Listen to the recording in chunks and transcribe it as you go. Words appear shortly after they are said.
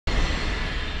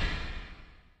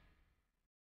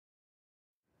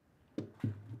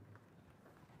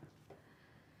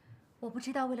我不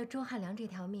知道为了周汉良这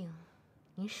条命，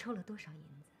您收了多少银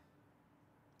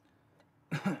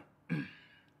子。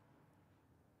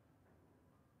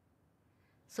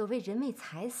所谓人为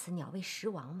财死，鸟为食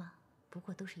亡嘛，不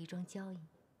过都是一桩交易。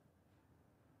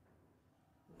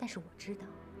但是我知道，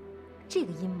这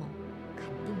个阴谋肯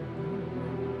定与您有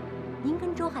关。您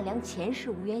跟周汉良前世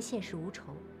无冤，现世无仇，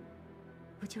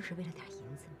不就是为了点银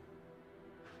子吗？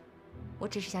我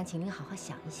只是想请您好好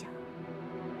想一想，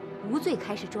无罪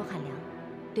开始周汉良，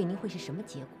对您会是什么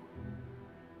结果？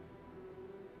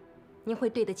您会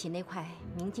对得起那块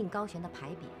明镜高悬的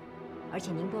牌匾，而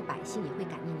且宁波百姓也会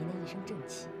感念您的一生正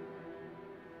气。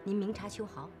您明察秋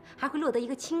毫，还会落得一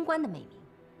个清官的美名。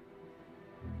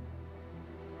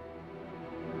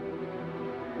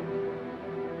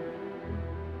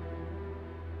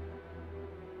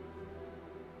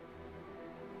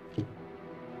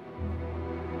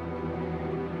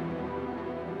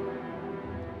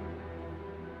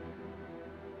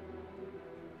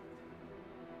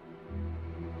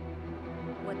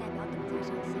我代表董家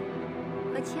上下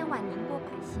和千万宁波百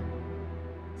姓，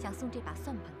想送这把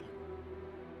算盘给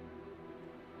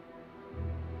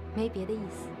你，没别的意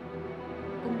思，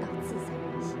公道自在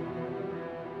人心。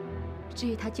至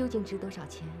于它究竟值多少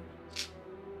钱，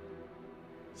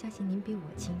相信您比我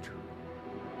清楚。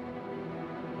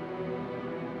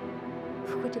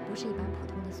不过这不是一把普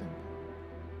通的算盘。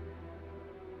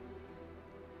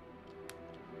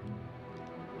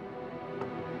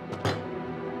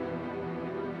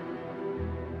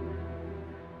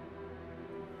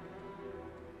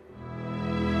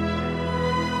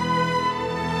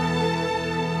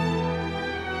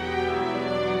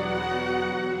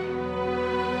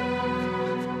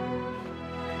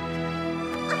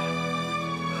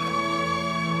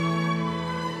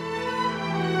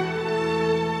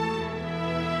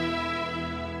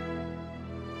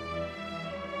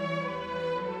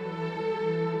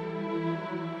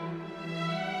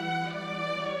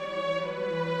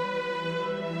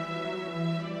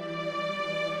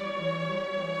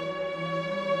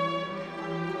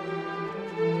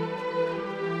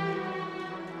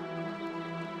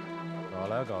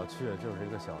搞去就是一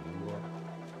个小宁波，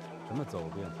什么走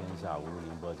遍天下无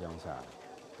宁波江夏，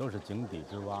都是井底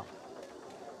之蛙。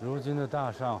如今的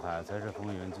大上海才是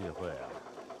风云际会啊！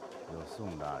有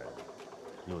宋大人，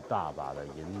有大把的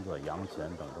银子、洋钱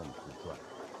等着我们去赚。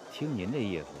听您这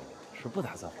意思，是不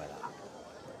打算回来了？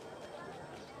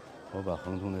我把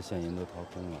恒通的现银都掏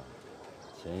空了，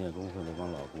前夜工会那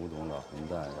帮老古董、老混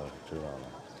蛋，要是知道了，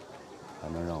还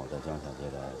能让我在江夏接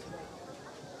待去？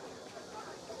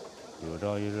有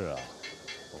朝一日啊，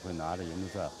我会拿着银子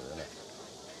再回来，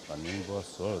把宁波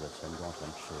所有的钱庄全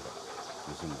吃了，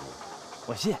你信不信？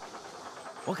我信，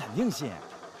我肯定信。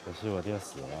可惜我爹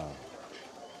死了，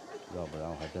要不然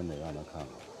我还真得让他看看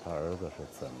他儿子是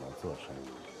怎么做生意。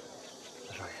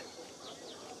少爷，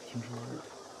听说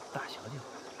大小姐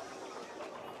回来了，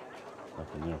那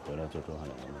肯定是回来救周汉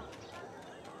良的。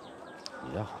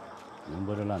也好，宁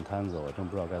波这烂摊子，我真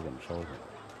不知道该怎么收拾了。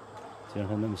既然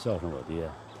他那么孝顺我爹，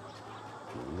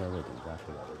你应该为董家出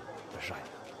点力。少爷，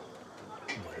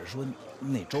我是说，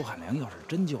那周汉良要是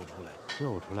真救出来，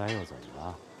救出来又怎么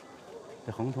了？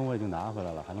这恒通我已经拿回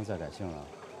来了，还能再改姓了？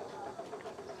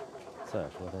再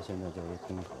说他现在就是一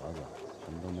空盒子，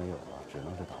什么都没有了，只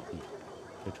能是倒闭。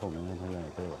这臭名声他愿意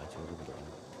背，我还求之不得呢。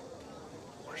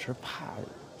我是怕……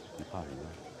你怕什么？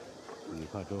你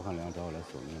怕周汉良找我来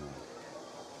索命啊？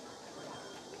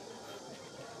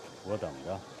我等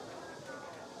着。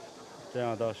这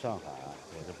样到上海，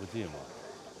我就不寂寞。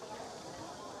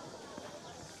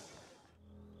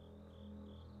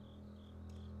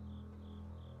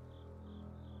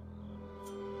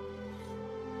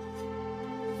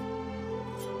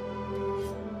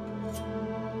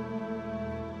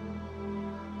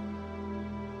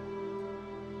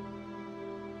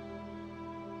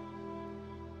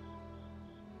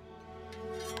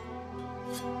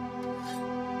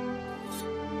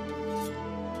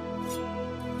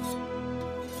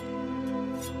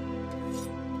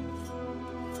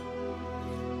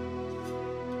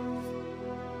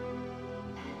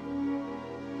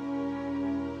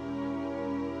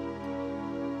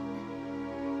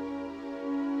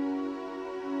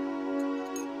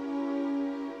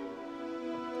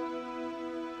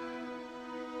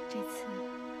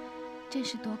真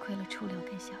是多亏了初柳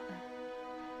跟小恩，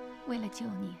为了救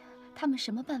你，他们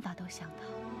什么办法都想到。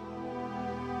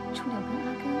初柳跟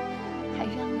阿根还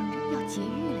嚷嚷着要劫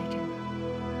狱来着呢。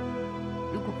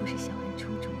如果不是小恩出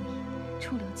主意，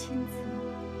初柳亲自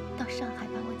到上海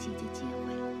把我姐姐接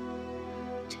回来，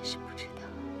真是不知道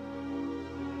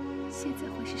现在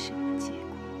会是什么结果。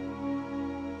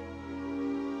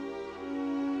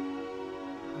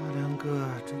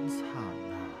真惨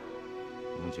呐！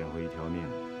能捡回一条命，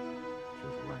就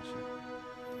是万幸。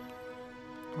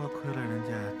多亏了人家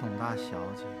董大小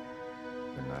姐。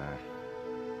本来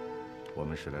我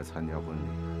们是来参加婚礼，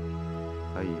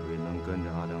还以为能跟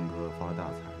着阿良哥发大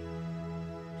财。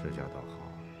这下倒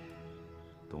好，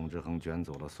董志恒卷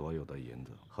走了所有的银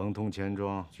子，恒通钱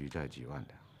庄举债几万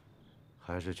两，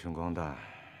还是穷光蛋。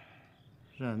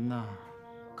人呐，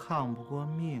抗不过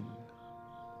命啊，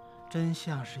真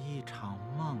像是一场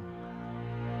梦啊。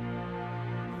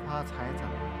发财怎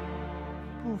么样？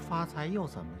不发财又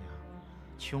怎么样？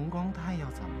穷光蛋又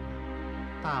怎么样？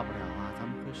大不了啊，咱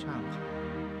们回上海，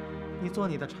你做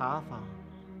你的茶坊，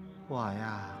我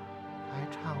呀来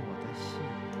唱我的戏。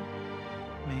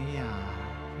梅雅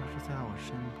要是在我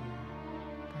身边，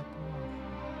该多好！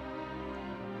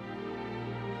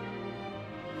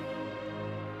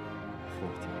霍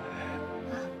姐，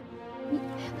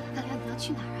阿良，你要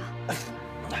去哪儿啊？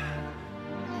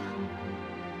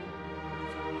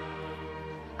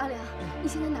阿良，你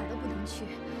现在哪儿都不能去。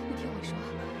你听我说，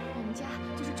我们家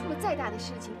就是出了再大的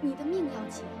事情，你的命要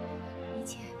紧。一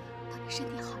切等你身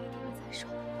体好一点了再说。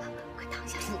快躺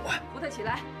下。扶他起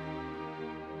来，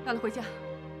让他回家。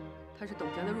他是董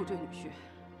家的入赘女婿，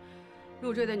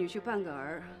入赘的女婿半个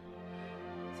儿。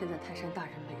现在泰山大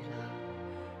人没了，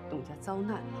董家遭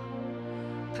难了，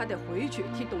他得回去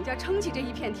替董家撑起这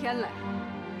一片天来。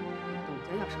董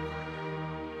家要是垮了，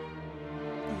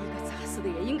第一个砸死的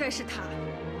也应该是他。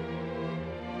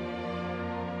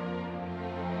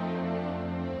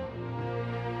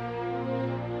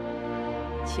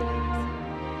起来，儿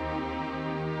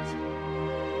子。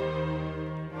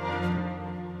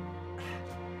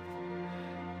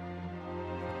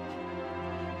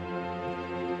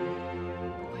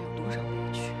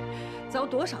遭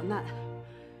多少难，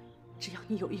只要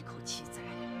你有一口气在，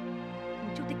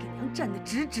你就得给娘站得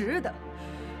直直的，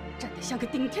站得像个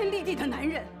顶天立地的男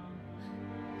人。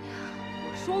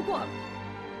我说过了，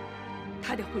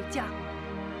他得回家。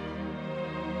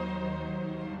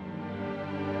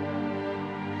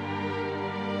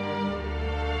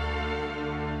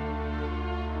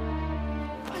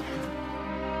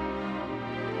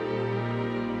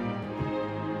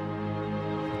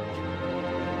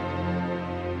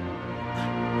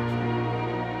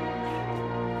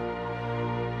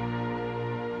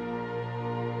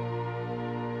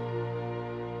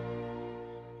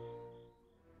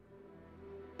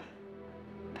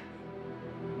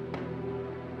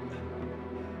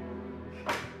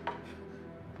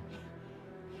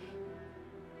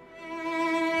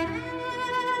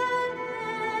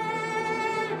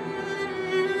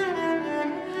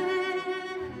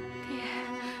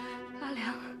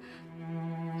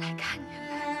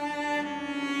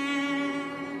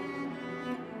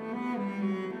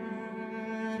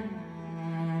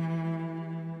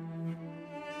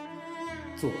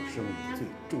做生意最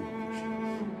重要的是义。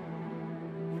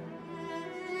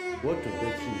我准备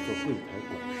替你做柜台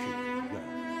管事的愿望。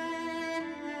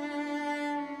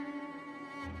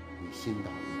你心大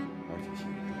义，而且心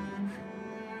中有事，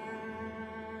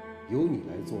由你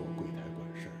来做柜台管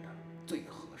事的最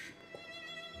合适不过。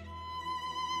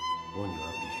我女儿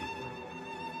必须活着，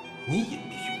你也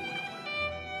必须活着。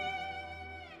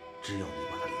只要你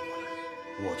把她领过来，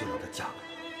我就让她嫁给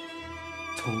你。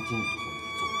从今以后，你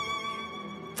做我的女，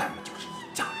咱们就是一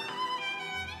家人。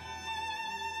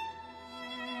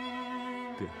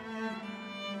爹，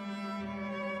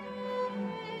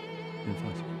您放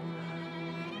心，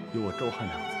有我周汉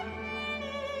良在，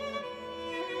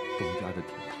董家的天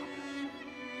塌不了。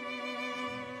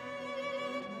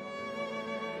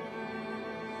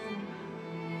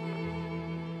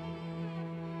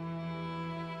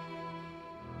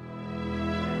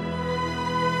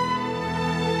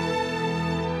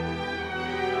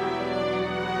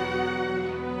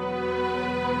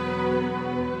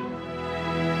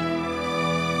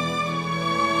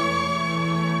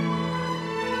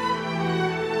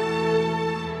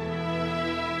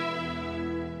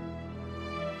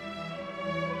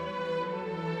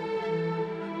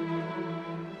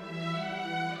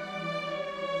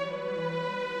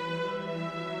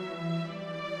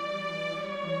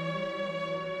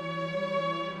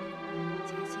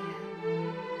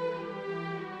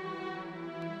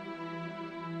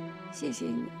谢谢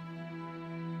你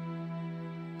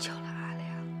救了阿良。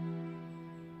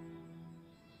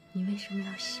你为什么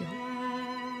要谢我？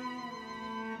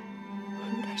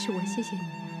应该是我谢谢你。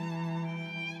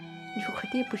如果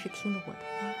爹不是听了我的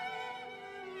话，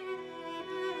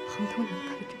恒通能赔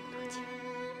这么多钱？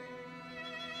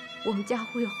我们家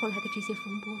会有后来的这些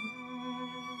风波吗？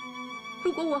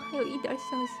如果我还有一点消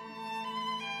息，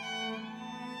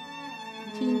我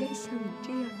就应该像你这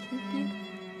样听爹的话。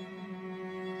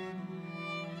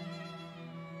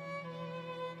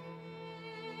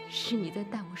是你在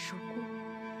带我受过，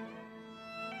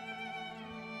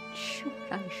是我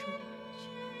让你受过委屈，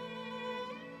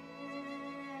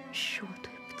是我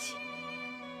对不起你。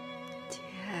姐，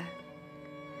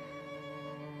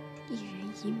一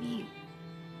人一命，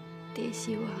爹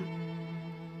希望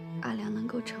阿良能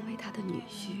够成为他的女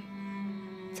婿，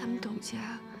咱们董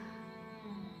家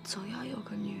总要有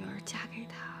个女儿嫁给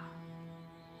他。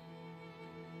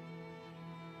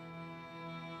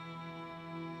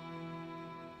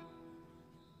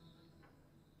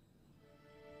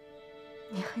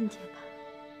你恨姐吧？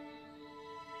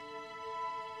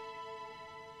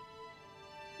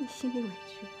你心里委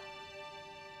屈吧？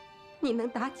你能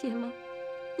打姐吗？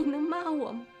你能骂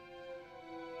我吗？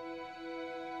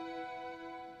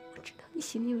我知道你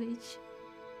心里委屈，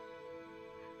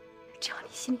只要你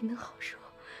心里能好受，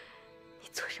你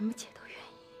做什么姐都愿意。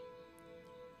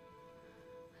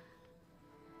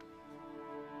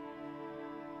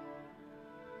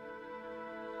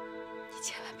你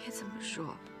千万别这么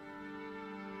说。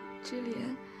知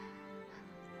莲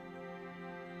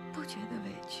不觉得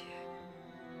委屈，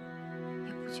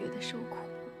也不觉得受苦。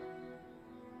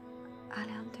阿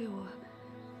良对我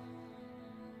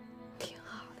挺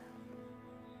好的。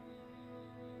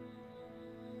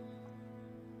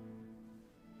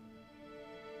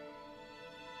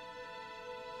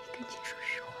你跟姐说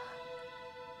实话，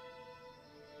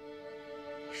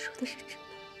你说的是真的吗？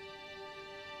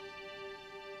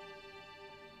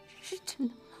是真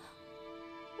的吗？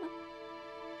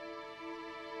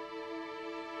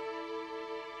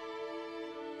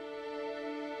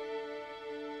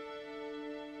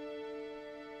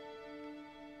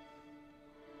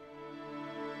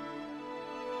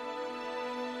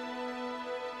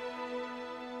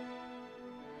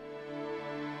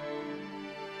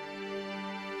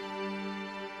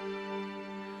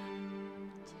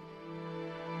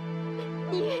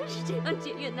你越是这样，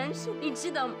姐越难受，你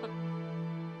知道吗？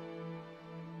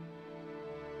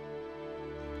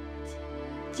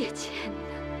姐欠你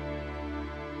的，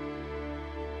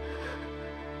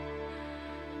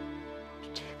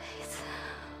这辈子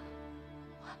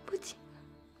还不清了。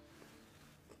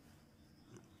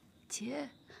姐，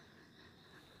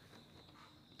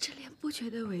知莲不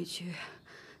觉得委屈，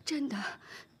真的，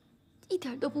一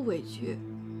点都不委屈。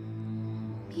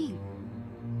命。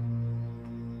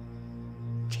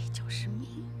这就是命。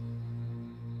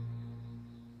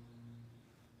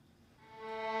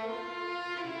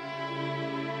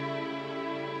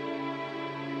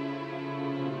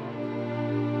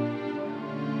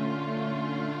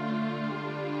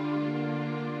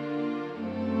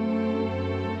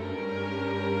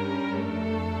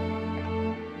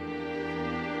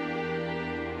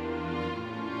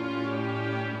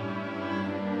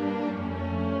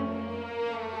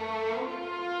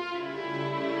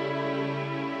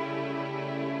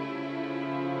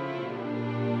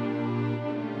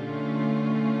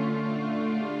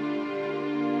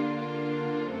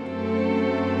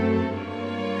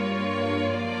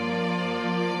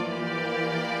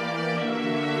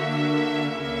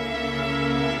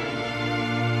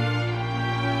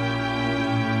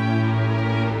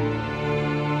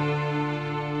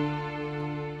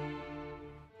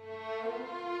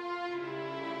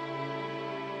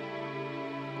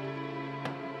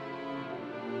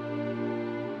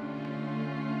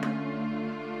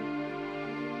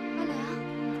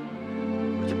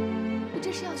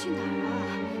这是要去哪儿啊？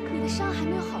你的伤还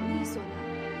没有好利索呢。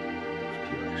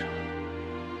皮外伤，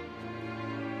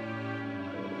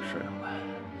还有点事要办。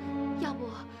要不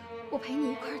我陪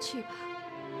你一块儿去吧？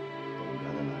董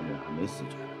家的男人还没死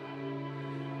绝呢，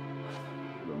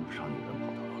轮不上女人跑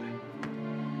到牢里。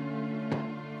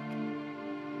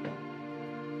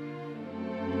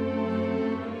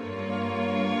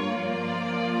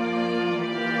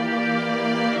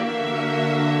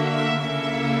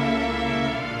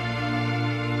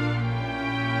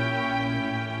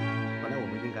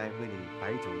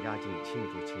庆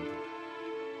祝庆祝的，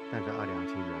但是阿良，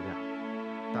请原谅，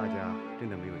大家真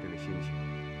的没有这个心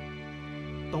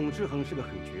情。董志恒是个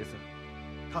狠角色，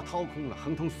他掏空了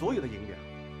恒通所有的银两，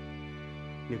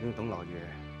你跟董老爷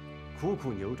苦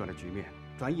苦扭转的局面，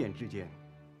转眼之间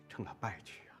成了败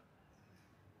局啊！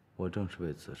我正是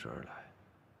为此事而来。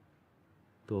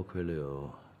多亏了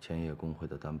有千叶工会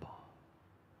的担保，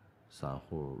散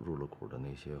户入了股的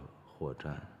那些货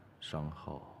站、商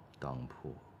号、当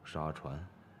铺、沙船。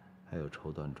还有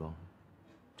绸缎庄，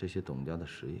这些董家的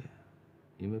实业，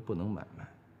因为不能买卖，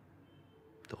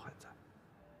都还在。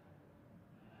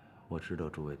我知道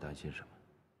诸位担心什么。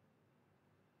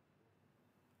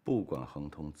不管恒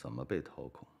通怎么被掏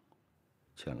空，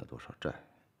欠了多少债，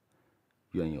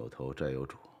冤有头债有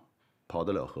主，跑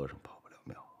得了和尚跑不了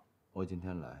庙。我今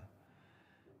天来，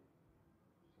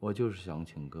我就是想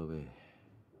请各位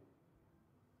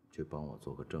去帮我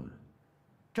做个证人。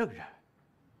证人？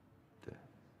对，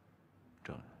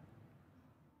证人。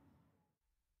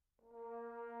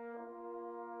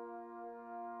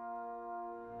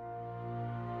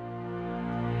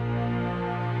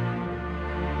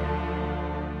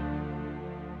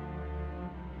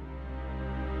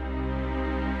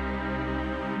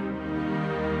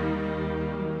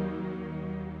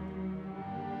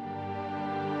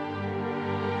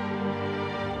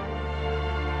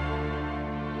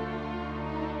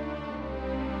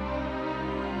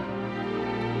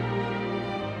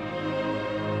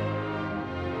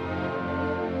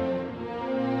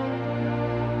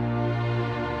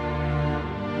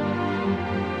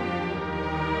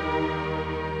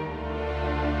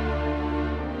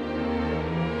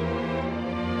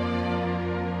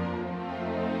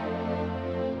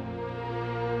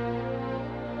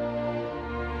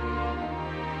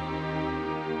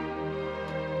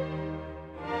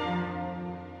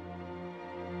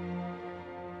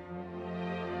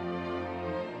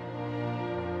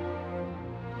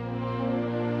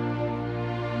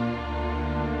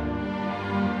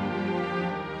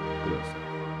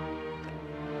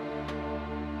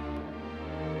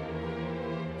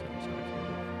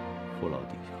父老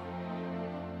弟兄，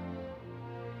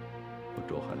我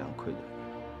周汉良亏待你了。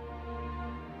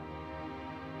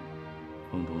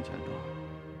风中钱庄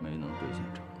没能兑现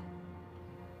承诺，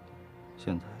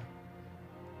现在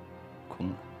空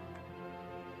了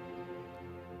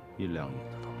，1两银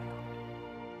子都没有。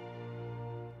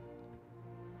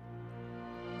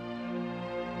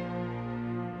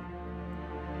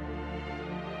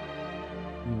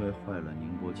因为坏了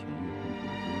宁波前业公会的规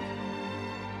矩，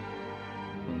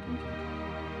风通钱庄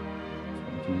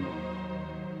从今往后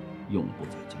永不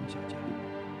在江夏建立。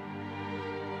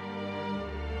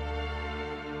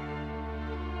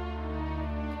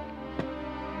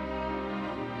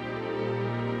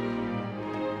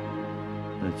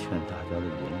那欠大家的银两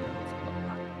怎么办？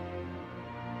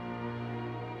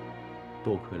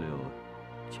多亏了有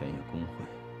前业工会，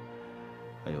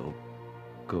还有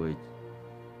各位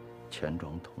钱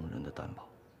庄同仁的担保，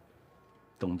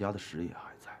董家的实业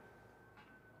还在。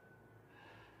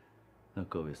那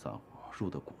各位散户入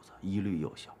的股子一律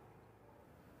有效，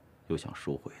有想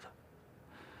赎回的，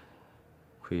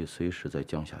可以随时在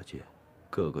江夏街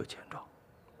各个钱庄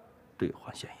兑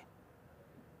换现银。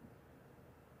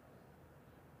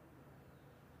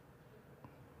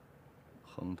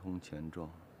亨通钱庄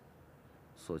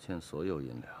所欠所有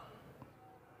银两，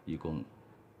一共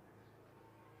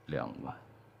24637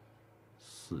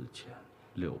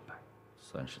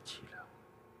两。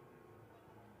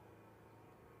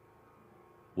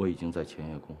我已经在前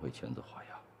业工会签字画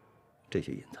押，这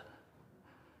些银子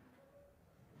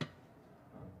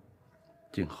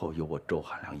今后由我周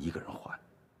汉良一个人还。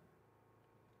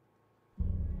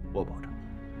我保证，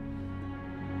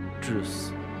至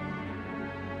死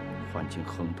还清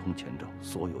亨通钱庄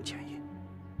所有欠银。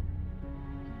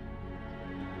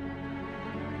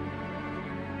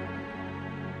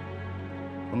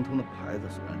亨通的牌子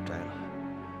虽然摘了，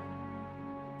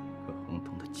可亨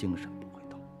通的精神不会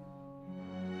动。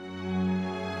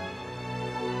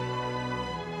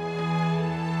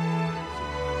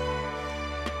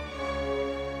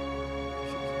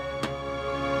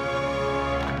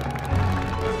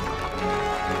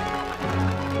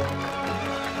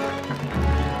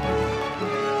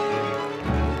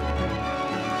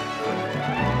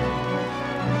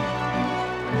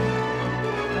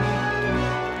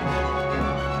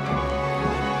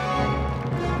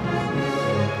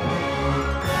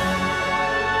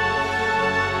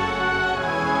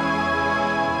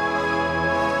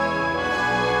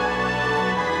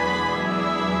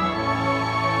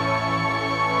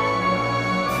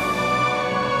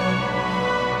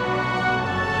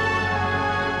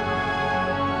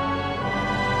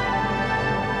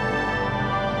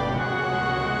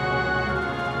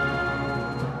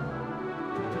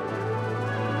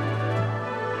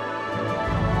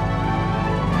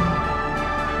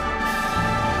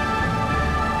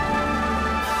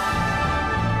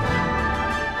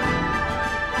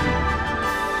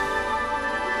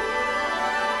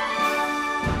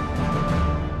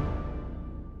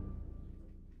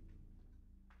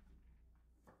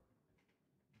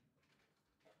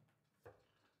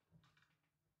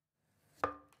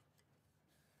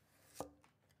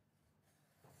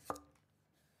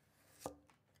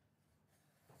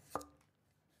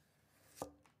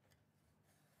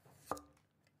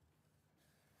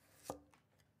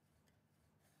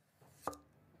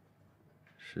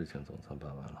事情总算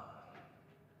办完了。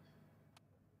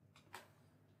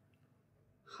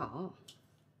好，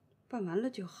办完了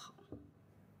就好。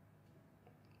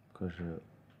可是，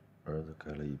儿子盖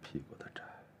了一屁股的债。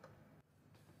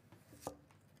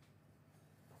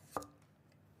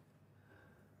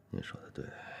你说的对，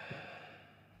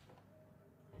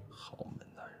豪门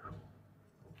难入。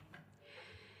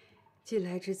既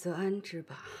来之则安之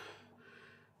吧，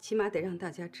起码得让大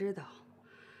家知道，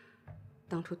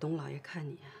当初董老爷看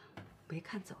你没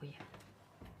看走眼。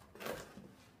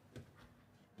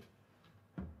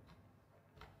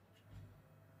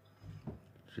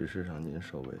只是让您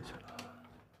受委屈了。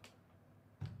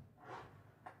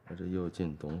我这又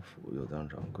进董府又当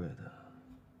掌柜的，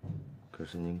可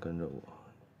是您跟着我，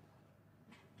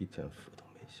一天福都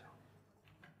没享。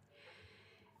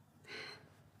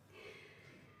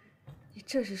你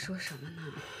这是说什么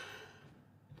呢？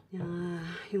娘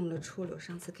啊，用了初柳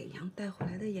上次给娘带回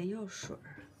来的眼药水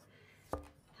儿，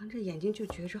娘这眼睛就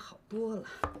觉着好多了，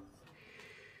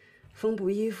缝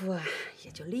补衣服啊也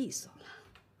就利索了。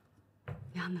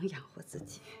娘能养活自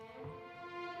己。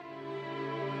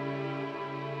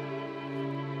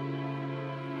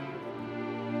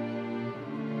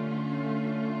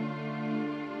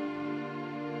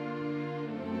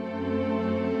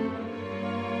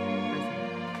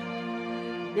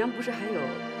娘不是还有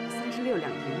36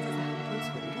两银子在行头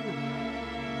存着呢吗？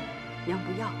娘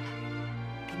不要了，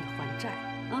给你还债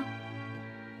啊！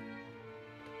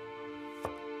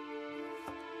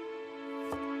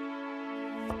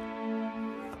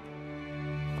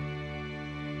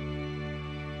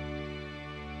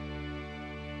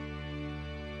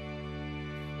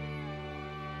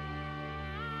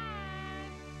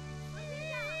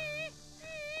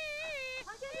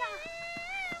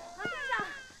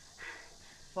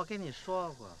我跟你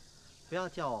说过，不要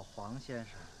叫我黄先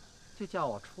生，就叫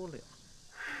我初柳。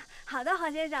好的，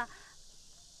黄先生。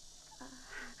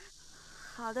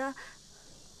好的，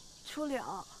初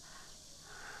柳。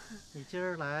你今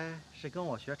儿来是跟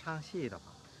我学唱戏的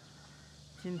吧？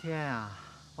今天呀，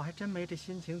我还真没这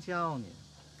心情教你。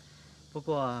不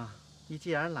过你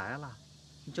既然来了，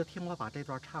你就听我把这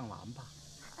段唱完吧。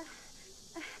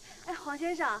哎，黄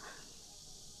先生。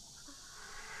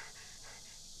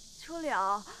初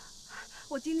柳，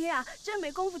我今天啊真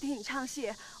没工夫听你唱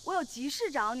戏，我有急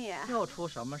事找你。又出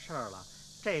什么事儿了？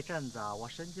这阵子我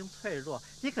神经脆弱，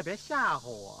你可别吓唬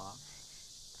我。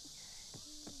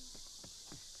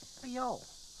哎呦，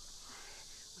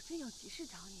我真有急事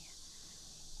找你。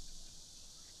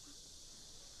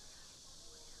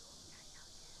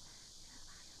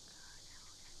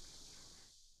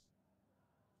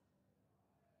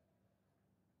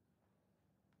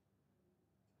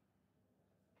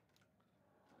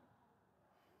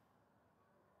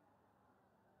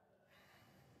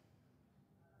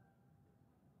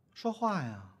说话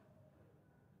呀！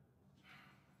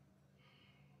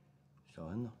小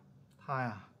恩呢？他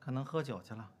呀，可能喝酒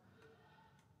去了，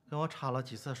跟我吵了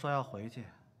几次，说要回去，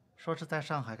说是在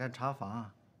上海干茶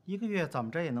房，1个月怎么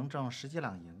着也能挣10几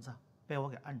两银子，被我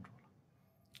给按住了。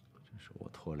真是我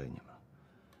拖累你们了，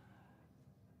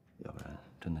要不然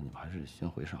真的你们还是先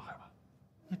回上海吧。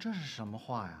你这是什么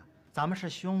话呀？咱们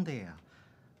是兄弟呀，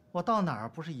我到哪儿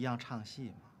不是一样唱戏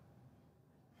吗？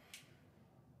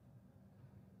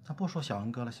咱不说小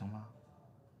恩哥了，行吗？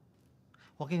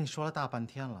我跟你说了大半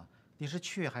天了，你是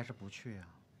去还是不去呀？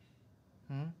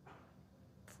嗯？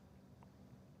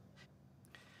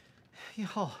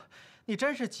哟，你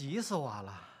真是急死我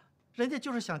了！人家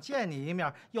就是想见你一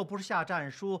面，又不是下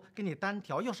战书给你单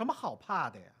挑，有什么好怕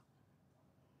的呀？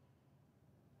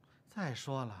再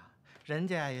说了，人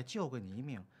家也救过你一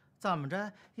命，怎么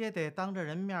着也得当着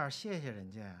人面谢谢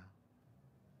人家呀。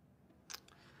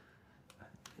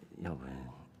要不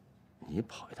你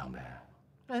跑一趟呗？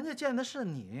人家见的是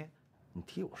你，你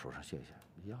替我说声谢谢，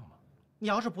一样吗？你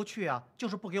要是不去啊，就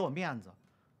是不给我面子。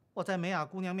我在美雅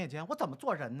姑娘面前，我怎么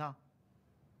做人呢？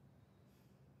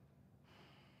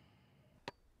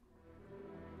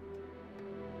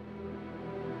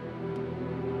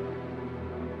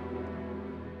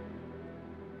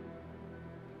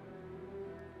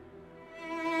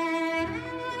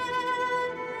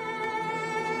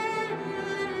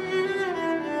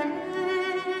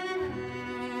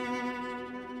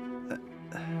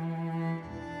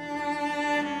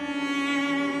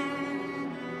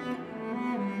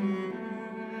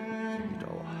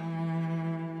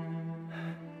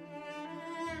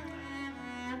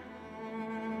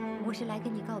我是来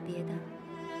跟你告别的。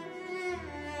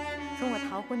从我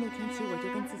逃婚那天起，我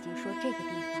就跟自己说，这个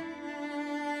地方，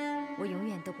我永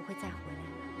远都不会再回来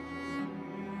了。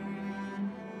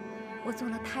我做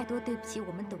了太多对不起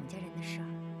我们董家人的事儿，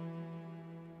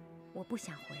我不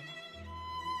想回来。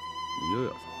你又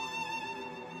要走啊？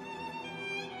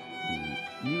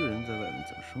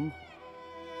生活。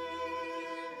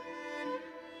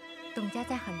董家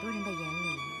在很多人的眼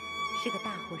里是个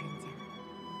大户人家，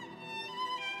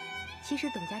其实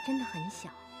董家真的很小，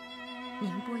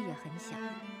宁波也很小。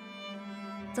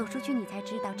走出去，你才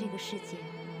知道这个世界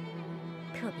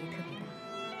特别特别大。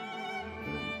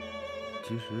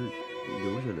其实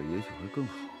留下来也许会更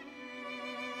好。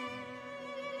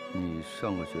你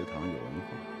上过学堂，有文化，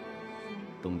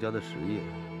董家的实业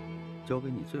交给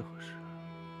你最合适。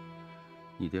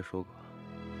你爹说过，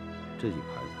这几个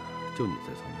孩子就你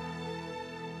最聪明。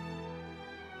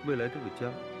未来这个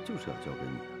家就是要交给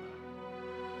你的了。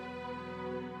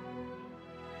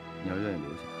你要愿意留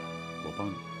下，我帮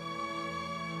你。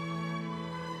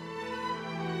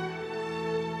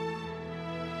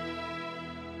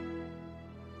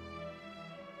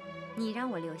你让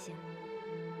我留下，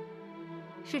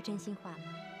是真心话吗？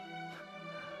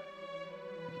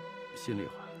心里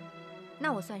话。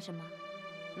那我算什么？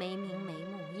没名没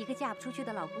目，一个嫁不出去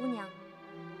的老姑娘，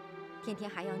天天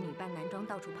还要女扮男装，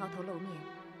到处抛头露面，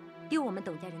丢我们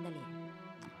董家人的脸。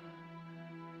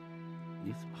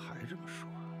你怎么还这么说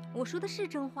啊？我说的是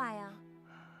真话呀。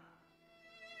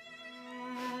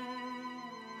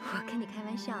我跟你开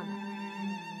玩笑呢。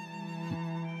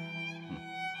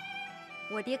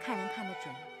我爹看人看得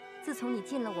准，自从你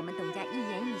进了我们董家，一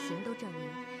言一行都证明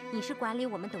你是管理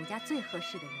我们董家最合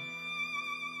适的人。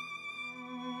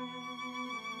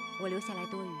我留下来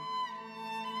多余。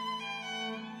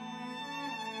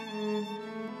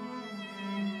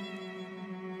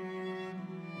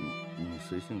你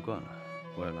随性惯了，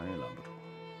我也拦也拦不住。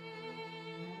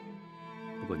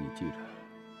不过你记着，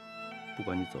不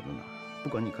管你走到哪儿，不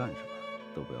管你干什么，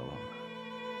都不要忘了，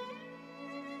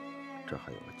这儿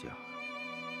还有个家。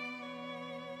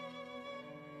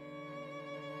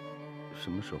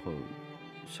什么时候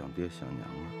想爹想娘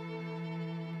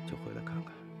了，就回来看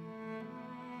看。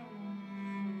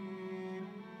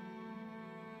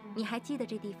你还记得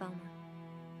这地方吗？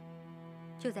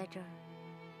就在这儿。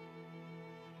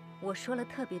我说了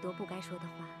特别多不该说的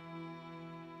话，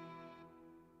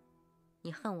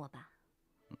你恨我吧？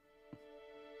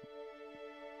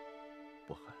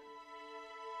不恨。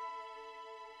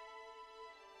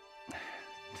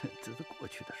这都过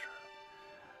去的事儿了。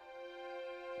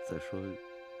再说，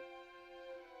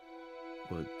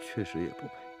我确实也不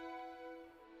配。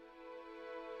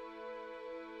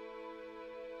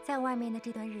在外面的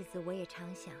这段日子，我也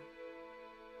常想，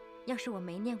要是我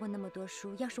没念过那么多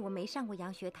书，要是我没上过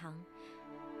洋学堂，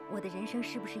我的人生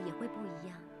是不是也会不一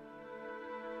样？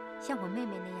像我妹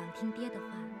妹那样听爹的话，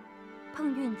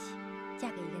碰运气，嫁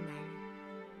给一个男人。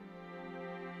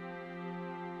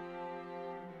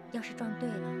要是撞对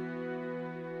了，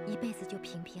一辈子就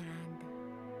平平安安的。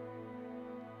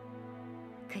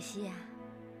可惜呀，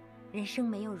人生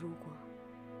没有如果。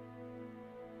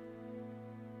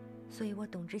所以我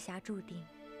董之霞注定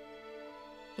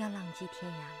要浪迹天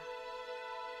涯了。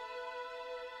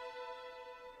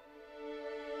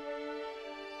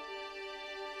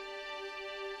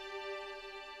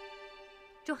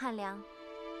周汉良，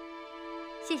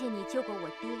谢谢你救过我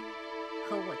爹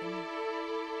和我的命。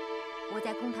我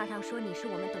在公堂上说你是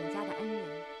我们董家的恩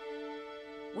人，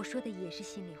我说的也是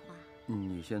心里话。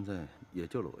你现在也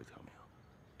救了我一条命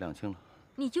，2清了。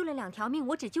你救了2条命，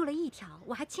我只救了1条，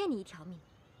我还欠你1条命。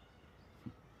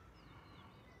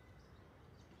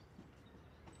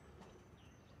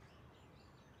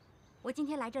我今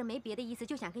天来这儿没别的意思，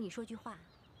就想跟你说句话。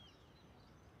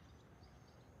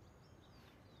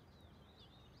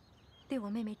对我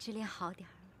妹妹知莲好点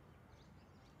儿。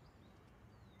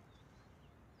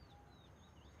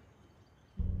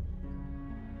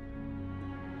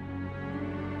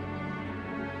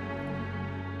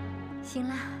行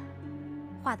了，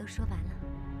话都说完了，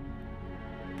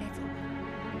该走了。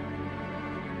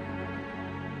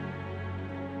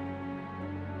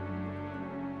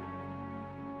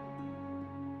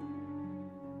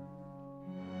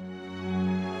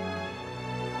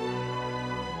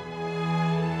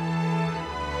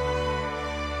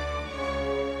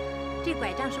这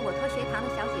拐杖是我托学堂的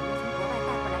小姐妹从国外带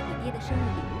过来给爹的生日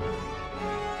礼物，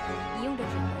你用着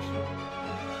挺合适，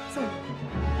送你。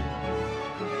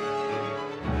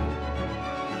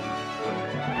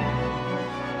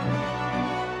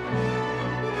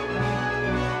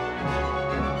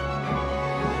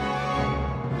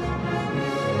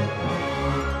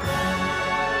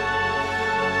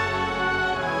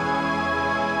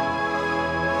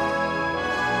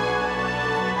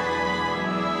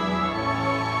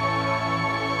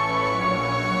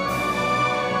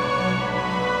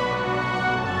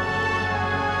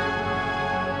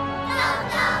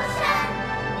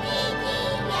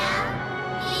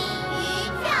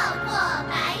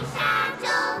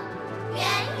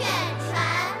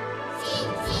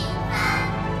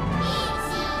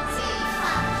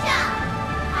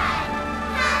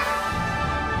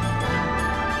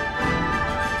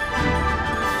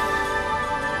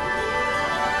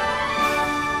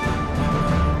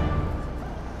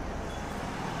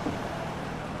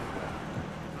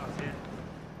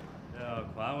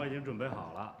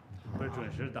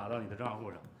准时打到你的账户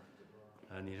上。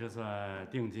你是算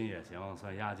定金也行，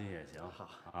算押金也行。好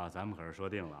啊，咱们可是说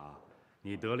定了啊，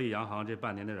你得力洋行这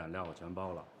半年的染料我全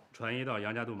包了，船一到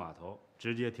杨家渡码头，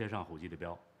直接贴上虎记的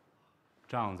标。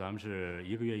账咱们是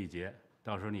1个月1结，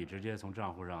到时候你直接从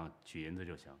账户上取银子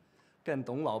就行。跟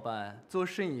董老板做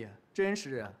生意真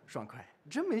是爽快，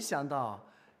真没想到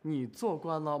你做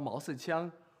惯了毛瑟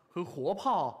枪和火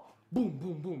炮嘣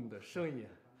嘣嘣的声音，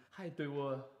还对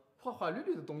我花花绿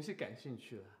绿的东西感兴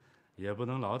趣了。也不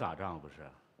能老打仗不是？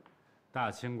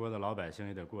大清国的老百姓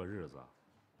也得过日子，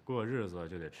过日子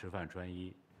就得吃饭穿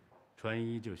衣，穿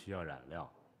衣就需要染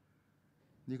料。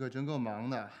你可真够忙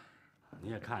的。你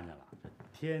也看见了，这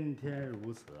天天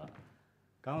如此。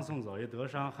刚送走一德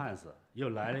商汉斯，又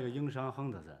来了一个英商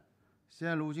亨特森。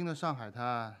现如今的上海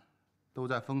滩，都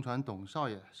在疯传董少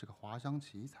爷是个华商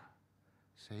奇才，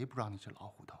谁不知道你是老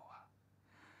虎头啊？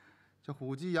这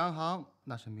虎记洋行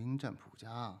那是名震浦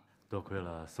江。多亏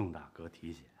了宋大哥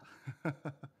提携。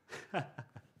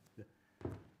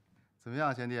怎么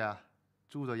样，贤弟啊？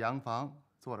住着洋房，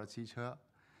坐着汽车，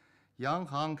洋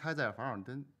行开在凡尔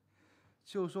登。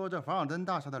就说这凡尔登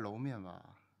大厦的楼面吧，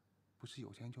不是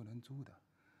有钱就能租的，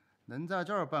能在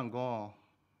这儿办公，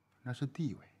那是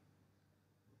地位，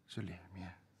是脸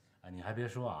面。哎，你还别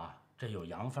说啊，这有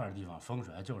洋范儿的地方风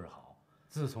水还就是好。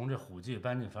自从这虎记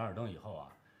搬进凡尔登以后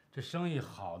啊，这生意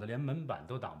好的连门板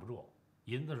都挡不住。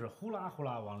银子是呼啦呼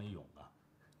啦往里涌啊！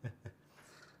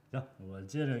行，我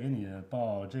接着给你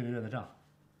报这个月的账。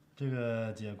这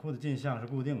个解库的进项是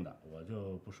固定的，我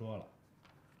就不说了。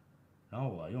然后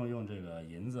我用这个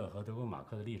银子和德国马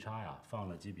克的利差呀，放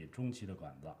了几笔中期的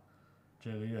款子，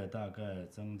这个月大概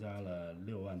增加了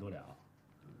6万多两。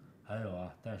还有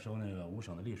啊，代收那个5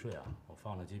省的利税啊，我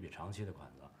放了几笔长期的款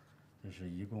子，这是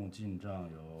一共进账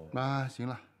有……啊，行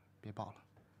了，别报了，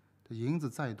这银子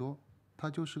再多，它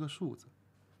就是个数字，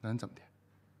能怎么的？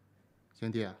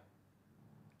贤弟啊，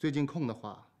最近空的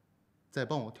话，再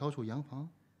帮我挑出洋房。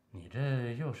你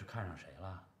这又是看上谁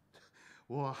了？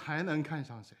我还能看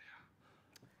上谁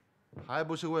呀？还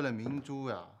不是为了明珠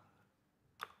呀！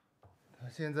他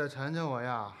现在缠着我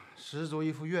呀，十足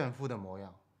一副怨妇的模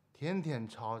样，天天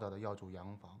吵吵的要住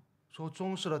洋房，说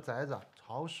中式的宅子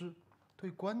潮湿，对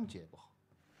关节不好。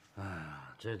哎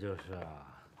呀，这就是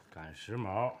啊，赶时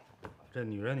髦。这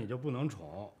女人你就不能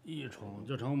宠，一宠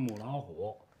就成母老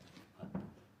虎。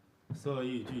色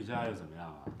艺俱佳又怎么样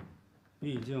啊？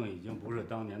毕竟已经不是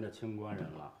当年的清官人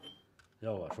了。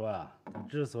要我说呀，他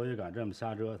之所以敢这么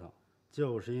瞎折腾，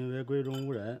就是因为闺中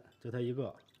无人，就他一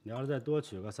个。你要是再多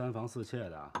娶个3房4妾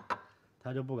的啊，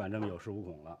他就不敢这么有恃无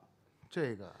恐了。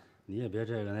这个你也别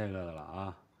这个那个的了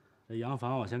啊！这洋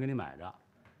房我先给你买着。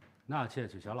纳妾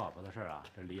娶小老婆的事啊，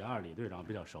这李二李队长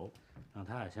比较熟，让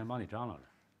他也先帮你张罗着。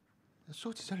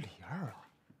说起这李二啊，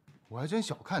我还真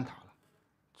小看他了。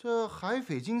这海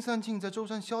匪金三庆在舟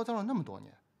山销赃了那么多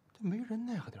年，这没人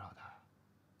奈何得了他。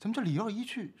怎么这李二一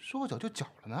去，说搅就搅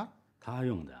了呢？他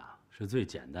用的啊是最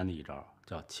简单的一招，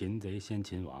叫擒贼先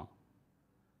擒王。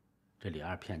这李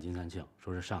二骗金三庆，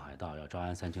说是上海道要招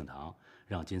安三庆堂，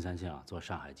让金三庆啊做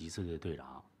上海集资队队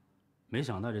长。没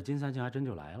想到这金三庆还真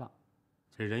就来了。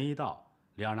这人一到，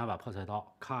李二拿把破菜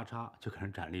刀，咔嚓就给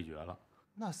人斩立决了。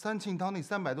那三庆堂那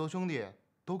300多兄弟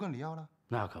都跟李二了？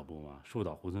那可不嘛，树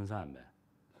倒猢狲散呗。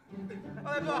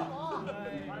阿良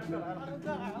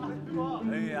哥，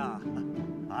哎呀，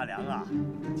阿良啊，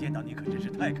见到你可真是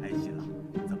太开心了。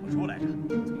怎么说来着？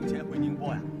从前回宁波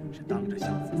呀，是当着小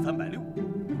子360，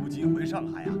如今回上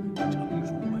海呀，成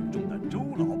熟稳重的周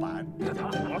老板。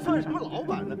我算什么老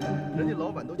板呢？人家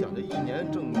老板都讲这1年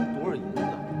挣多少银子，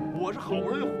我是好不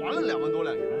容易还了2万多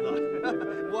两银子，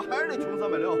我还是那穷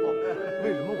360。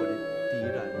为什么我这第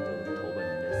一站就投奔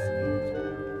您这4名公所？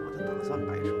我这打算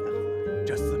摆设也好。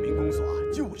这4名公所啊，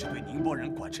就是对宁波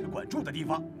人管吃管住的地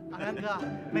方。阿良哥，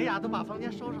美雅都把房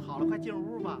间收拾好了，快进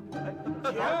屋吧。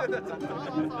走。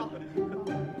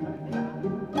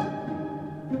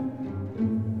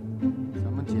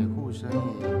咱们解库生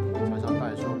意加上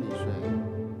代收利税，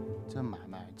这买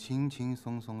卖轻轻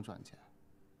松松赚钱。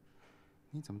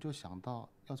你怎么就想到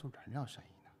要做染料生意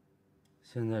呢？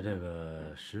现在这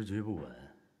个时局不稳，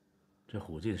这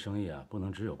虎记的生意啊，不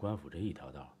能只有官府这一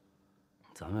条道。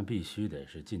咱们必须得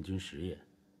是进军实业。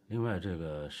另外，这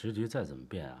个时局再怎么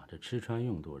变啊，这吃穿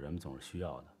用度人们总是需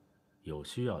要的，有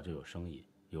需要就有生意，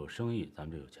有生意咱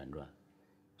们就有钱赚。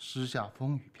时下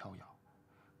风雨飘摇，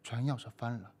船要是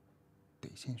翻了，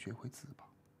得先学会自保。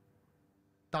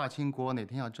大清国哪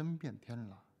天要真变天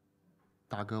了，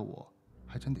大哥我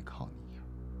还真得靠你呀。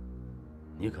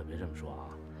你可别这么说啊，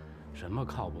什么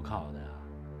靠不靠的呀？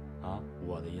啊，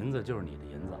我的银子就是你的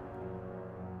银子。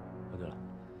哦，对了。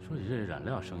说起这染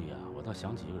料生意啊，我倒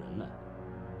想起一个人来。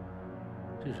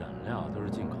这染料都是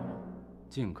进口，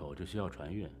进口就需要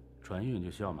船运，船运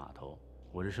就需要码头。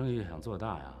我这生意想做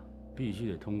大呀，必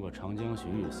须得通过长江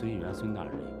巡运孙元孙大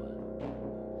人这一关。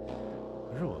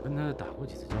可是我跟他打过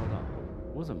几次交道，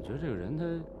我怎么觉得这个人他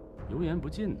油盐不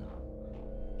进呢？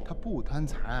他不贪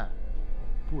财，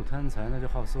不贪财那就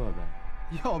好色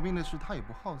呗。要命的是他也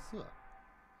不好色。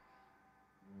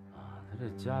啊，他这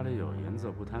家里有银子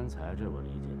不贪财，这我理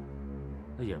解。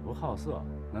那也不好色，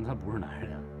那他不是男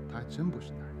人啊？他还真不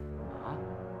是男人啊！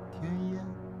天烟，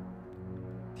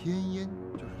天烟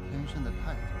就是天生的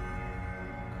太监，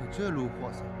可这路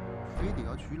货色，非得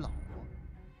要娶老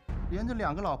婆，连着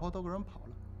2个老婆都给人跑了，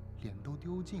脸都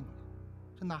丢尽了，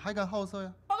这哪还敢好色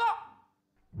呀？报告。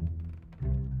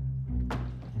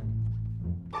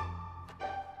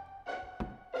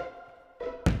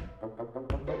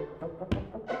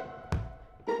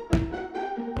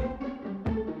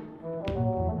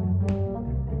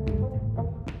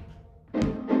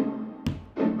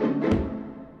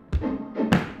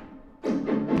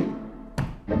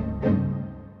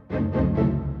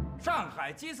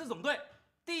缉私总队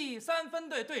第3分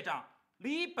队队长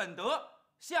李本德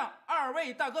向2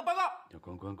位大哥报告。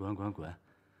滚！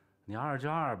你2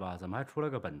叫2吧，怎么还出来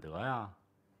个本德呀？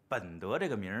本德这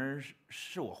个名儿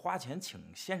是我花钱请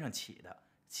先生起的，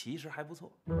其实还不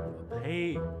错。我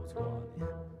呸，不错！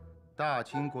大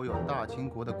清国有大清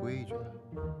国的规矩，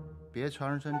别穿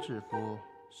上身制服，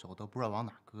手都不知道往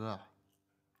哪搁啊！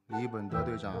李本德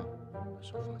队长，把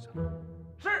手放下来。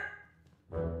是。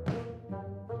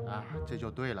啊，这就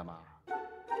对了嘛。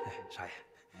哎，少爷，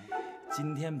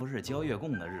今天不是交月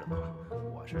供的日子吗？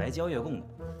我是来交月供的。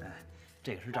哎，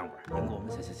这个是账本，您给我们。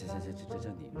行，这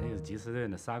你那个缉私队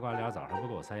那仨瓜俩枣还不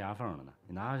给我塞牙缝了呢，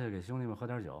你拿回去给兄弟们喝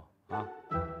点酒啊。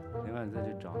另外你再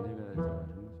去找那个叫什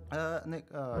么？那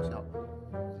个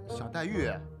小黛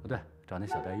玉。不对，找那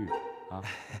小黛玉啊。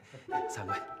惭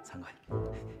愧，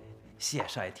谢谢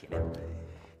少爷体谅。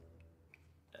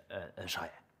少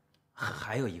爷。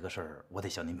还有一个事儿，我得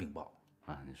向您禀报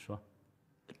啊！你说，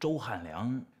周汉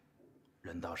良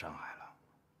人到上海了。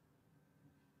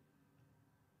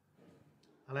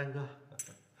阿兰哥，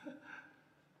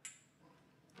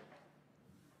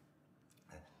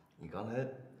你刚才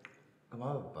干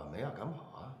嘛把梅亚赶跑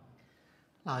啊？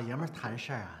老爷们谈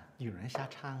事儿啊，女人瞎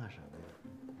掺和什么呀？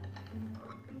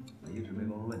我一直没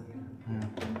工夫问你。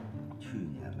去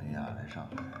年梅亚来上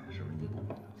海，是不是你鼓动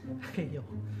的？哎呦！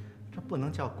这不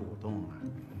能叫鼓动啊！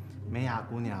梅雅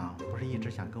姑娘不是一直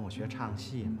想跟我学唱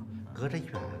戏吗？隔着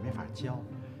远没法教。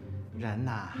人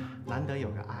呐，难得有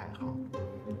个爱好。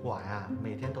我呀，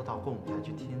每天都到共舞台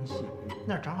去听戏，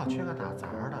那儿正好缺个打杂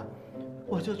的，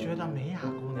我就觉得梅雅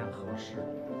姑娘合适。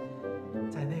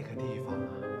在那个地方啊，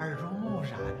耳濡目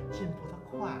染，进步得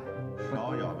快。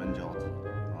少咬文嚼字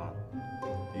啊！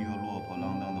一个落魄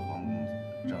浪荡的黄公子，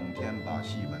整天把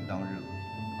戏本当日子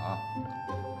比啊！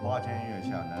花前月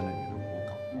下，男的女的胡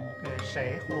搞。给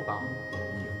谁胡搞？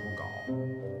你胡搞。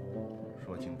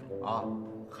说清楚啊！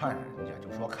看上人家就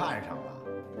说看上了。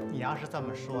你要是这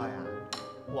么说呀，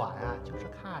我呀就是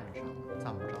看上了，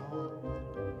怎么着啊？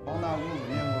黄大公子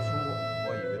念过书，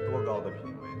我以为多高的品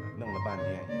位呢，弄了半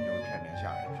天也就是片面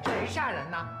吓人。谁吓人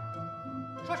呢？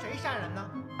说谁吓人呢？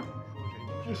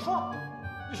你说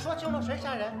清楚谁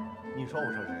吓人？你说我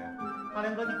说谁呀？阿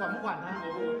良哥，你管不管他？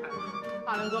我不管。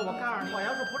阿良哥，我告诉你，我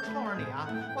要是不冲着你啊，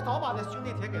我早把那兄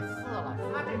弟帖给撕了。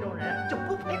他这种人就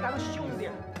不配当兄弟。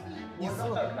你撕，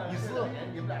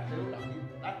你们俩谁有长力？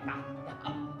来打！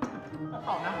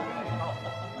好呢，我跟你闹。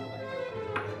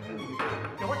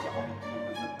给我脚！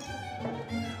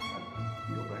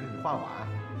有本事你换碗。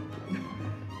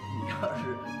你要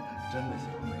是真的喜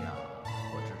欢梅亚，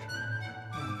我支持你。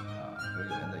啊，可是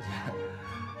有言在先，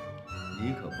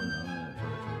你可不能就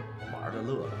是玩着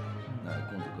乐了。那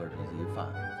公子哥儿这一饭，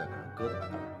再给人搁在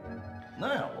那儿，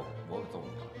那样我可揍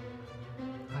你了。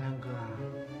阿良哥，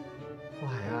我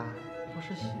呀不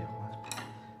是喜欢，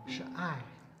是爱。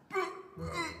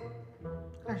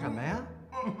干什么呀？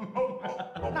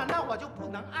难道我就不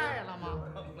能爱了吗？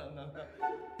能，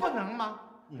不能吗？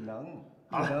你能，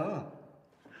好了，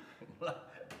了，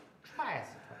踹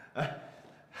死他！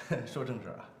哎，说正事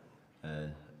啊，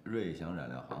瑞祥染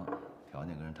料行条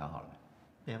件跟人谈好了没？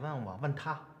别问我，问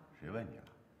他。谁问你了？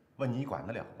问你管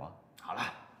得了吗？好了，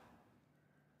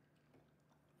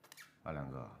阿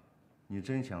良哥，你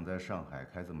真想在上海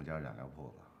开这么家染料铺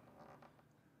子？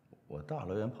我大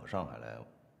老远跑上海来，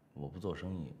我不做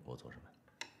生意，我做什么？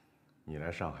你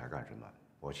来上海干什么？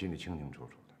我心里清清楚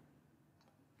楚的。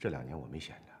这2年我没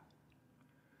闲着，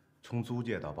从租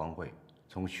界到帮会，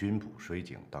从巡捕水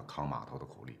警到扛码头的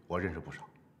苦力，我认识不少。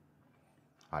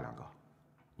阿良哥，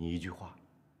你一句话，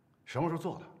什么时候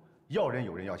做的？要人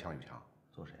有人，要枪有枪。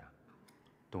做谁啊？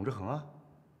董之恒啊。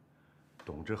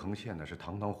董之恒现在是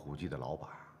堂堂虎记的老板，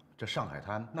这上海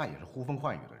滩那也是呼风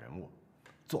唤雨的人物，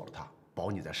做了他，保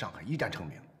你在上海一战成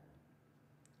名。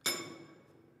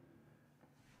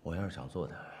我要是想做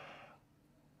的，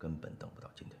根本等不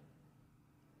到今天，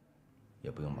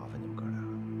也不用麻烦你们哥俩。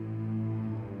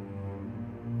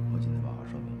我今天把话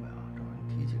说明白啊，正好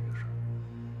你提起这个事儿，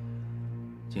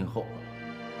今后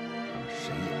让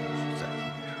谁也不许再提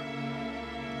这事儿。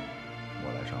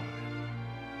我来上海，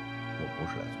我不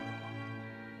是来做流氓，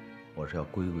我是要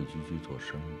规规矩矩做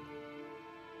生意。